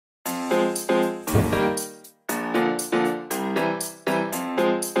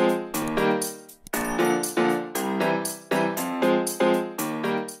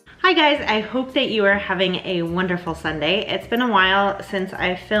guys, I hope that you are having a wonderful Sunday. It's been a while since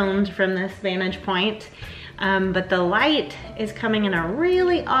I filmed from this vantage point, but the light is coming in a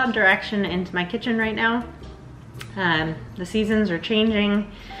really odd direction into my kitchen right now. The seasons are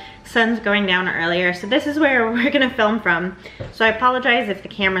changing, sun's going down earlier, so this is where we're gonna film from. So I apologize if the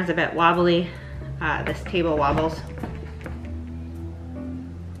camera's a bit wobbly. This table wobbles.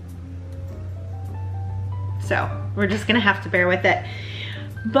 So we're just gonna have to bear with it.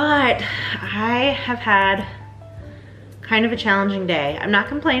 But I have had kind of a challenging day. I'm not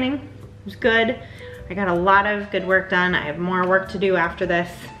complaining, it was good. I got a lot of good work done. I have more work to do after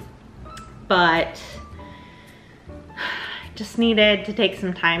this, but I just needed to take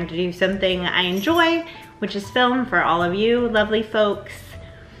some time to do something I enjoy, which is film for all of you lovely folks.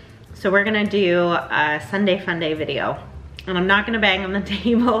 So we're gonna do a Sunday Funday video. And I'm not gonna bang on the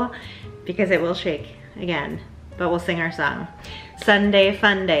table because it will shake again, but we'll sing our song. Sunday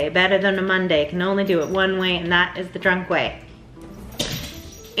Funday, better than a Monday, can only do it one way, and that is the drunk way.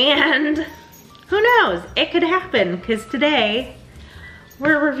 And who knows, it could happen, because today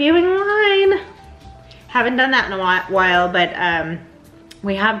we're reviewing wine. Haven't done that in a while, but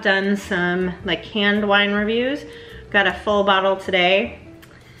we have done some like canned wine reviews. Got a full bottle today,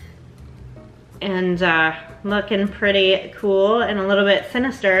 and looking pretty cool and a little bit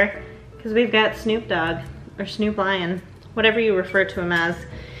sinister, because we've got Snoop Dogg, or Snoop Lion, whatever you refer to him as.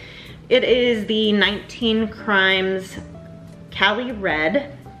 It is the 19 Crimes Cali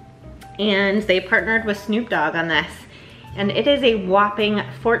Red, and they partnered with Snoop Dogg on this. And it is a whopping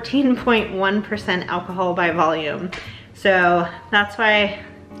 14.1% alcohol by volume. So that's why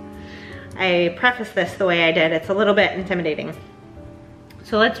I prefaced this the way I did. It's a little bit intimidating.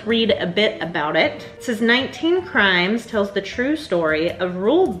 So let's read a bit about it. It says 19 Crimes tells the true story of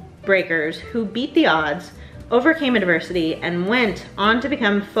rule breakers who beat the odds, overcame adversity, and went on to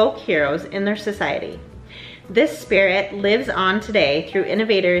become folk heroes in their society. This spirit lives on today through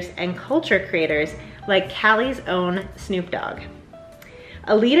innovators and culture creators like Cali's own Snoop Dogg.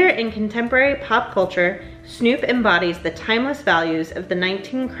 A leader in contemporary pop culture, Snoop embodies the timeless values of the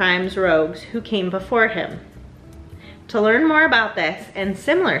 19 Crimes rogues who came before him. To learn more about this and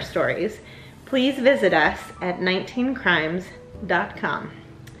similar stories, please visit us at 19crimes.com.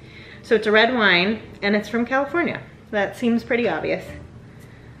 So it's a red wine, and it's from California. That seems pretty obvious.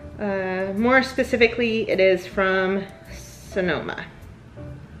 More specifically, it is from Sonoma.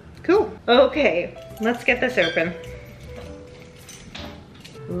 Cool. Okay, let's get this open.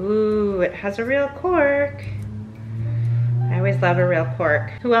 Ooh, it has a real cork. I always love a real cork.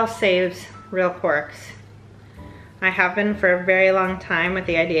 Who else saves real corks? I have been for a very long time with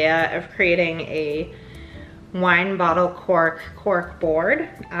the idea of creating a wine bottle cork board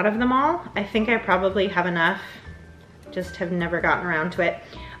out of them all. I think I probably have enough, just have never gotten around to it.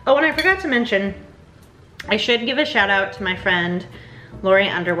 Oh, and I forgot to mention, I should give a shout out to my friend Lori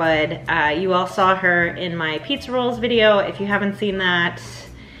Underwood. You all saw her in my pizza rolls video. If you haven't seen that,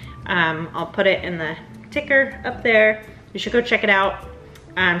 I'll put it in the ticker up there. You should go check it out.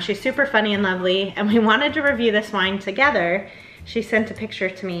 She's super funny and lovely, and we wanted to review this wine together. She sent a picture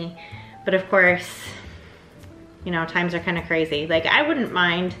to me, but of course, you know, times are kind of crazy. Like, I wouldn't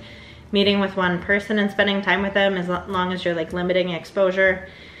mind meeting with one person and spending time with them as long as you're like limiting exposure.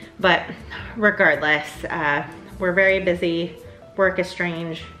 But regardless, we're very busy, work is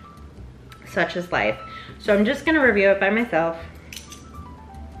strange, such is life. So I'm just gonna review it by myself.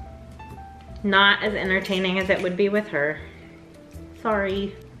 Not as entertaining as it would be with her.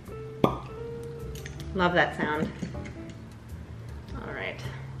 Sorry. Love that sound. All right,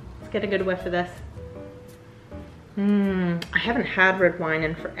 let's get a good whiff of this. I haven't had red wine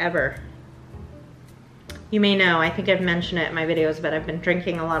in forever. You may know, I think I've mentioned it in my videos, but I've been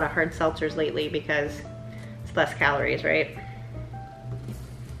drinking a lot of hard seltzers lately because it's less calories, right?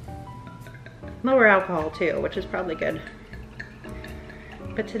 Lower alcohol too, which is probably good.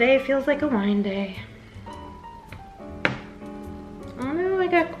 But today feels like a wine day. Oh no, I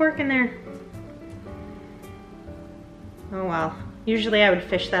got cork in there. Oh well. Usually I would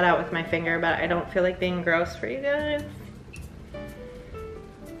fish that out with my finger, but I don't feel like being gross for you guys.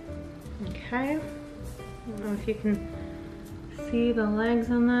 Okay. I don't know if you can see the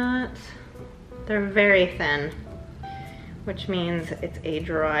legs on that. They're very thin, which means it's a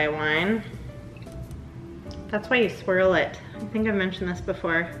dry wine. That's why you swirl it. I think I've mentioned this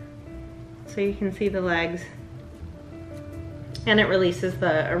before. So you can see the legs. And it releases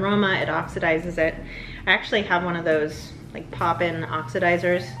the aroma, it oxidizes it. I actually have one of those like pop-in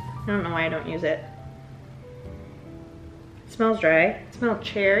oxidizers. I don't know why I don't use it. It smells dry. It smells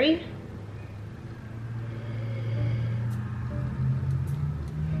cherry.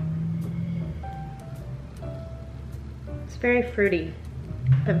 very fruity,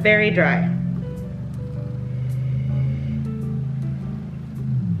 but very dry.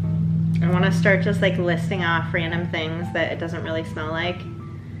 I want to start just like listing off random things that it doesn't really smell like,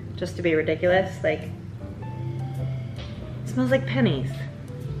 just to be ridiculous. Like, it smells like pennies.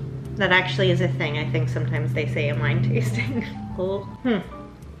 That actually is a thing I think sometimes they say in wine tasting.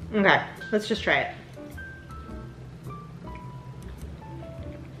 Okay, let's just try it.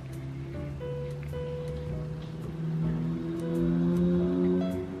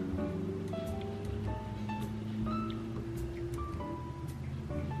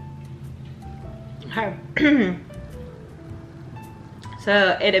 Okay.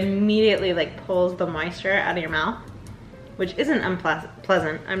 So it immediately like pulls the moisture out of your mouth, which isn't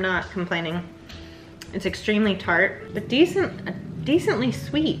unpleasant. I'm not complaining. It's extremely tart, but decently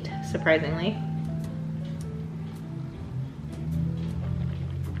sweet, surprisingly.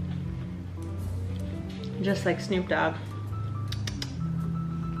 Just like Snoop Dogg.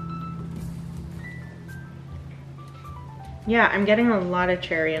 Yeah, I'm getting a lot of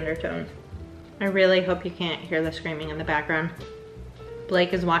cherry undertones. I really hope you can't hear the screaming in the background.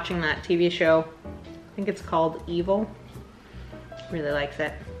 Blake is watching that TV show. I think it's called Evil. Really likes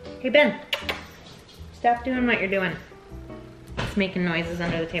it. Hey Ben, stop doing what you're doing. It's making noises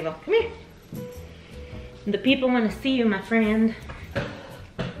under the table. Come here. The people want to see you, my friend.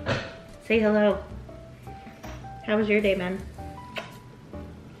 Say hello. How was your day, Ben?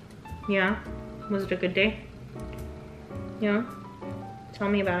 Yeah? Was it a good day? Yeah? Tell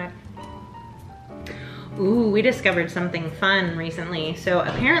me about it. Ooh, we discovered something fun recently. So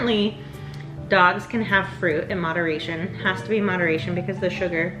apparently dogs can have fruit in moderation. Has to be moderation because of the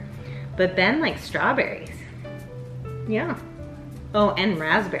sugar. But Ben likes strawberries. Yeah. Oh, and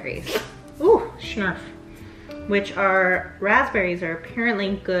raspberries. Ooh, schnurf. Which are, raspberries are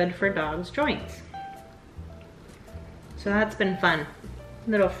apparently good for dogs' joints. So that's been fun.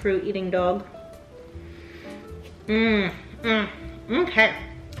 Little fruit eating dog. Okay,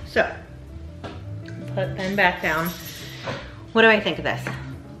 so put Ben back down. What do I think of this?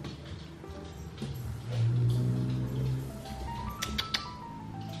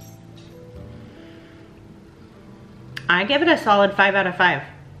 I give it a solid 5 out of 5.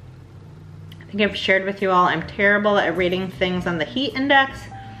 I think I've shared with you all, I'm terrible at rating things on the heat index.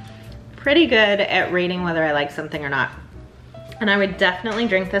 Pretty good at rating whether I like something or not. And I would definitely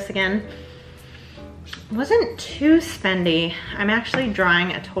drink this again. It wasn't too spendy. I'm actually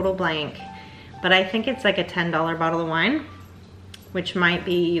drawing a total blank, but I think it's like a $10 bottle of wine, which might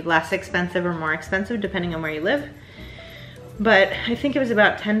be less expensive or more expensive depending on where you live. But I think it was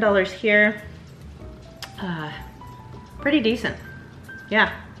about $10 here. Pretty decent.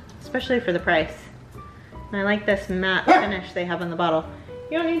 Yeah, especially for the price. And I like this matte finish they have on the bottle.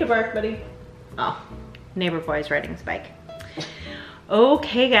 You don't need to bark, buddy. Oh, neighbor boy's riding his bike.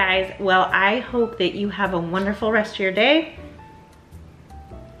 Okay guys, well I hope that you have a wonderful rest of your day.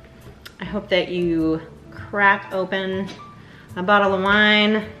 I hope that you crack open a bottle of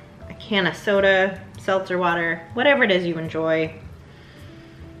wine, a can of soda, seltzer water, whatever it is you enjoy.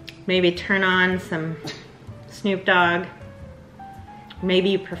 Maybe turn on some Snoop Dogg. Maybe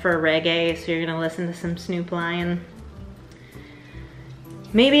you prefer reggae, so you're gonna listen to some Snoop Lion.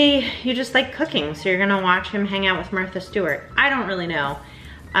 Maybe you just like cooking, so you're gonna watch him hang out with Martha Stewart. I don't really know.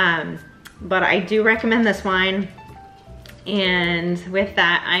 But I do recommend this wine. And with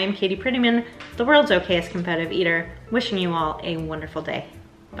that, I am Katie Prettyman, the world's okayest competitive eater, wishing you all a wonderful day.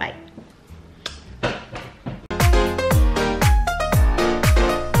 Bye.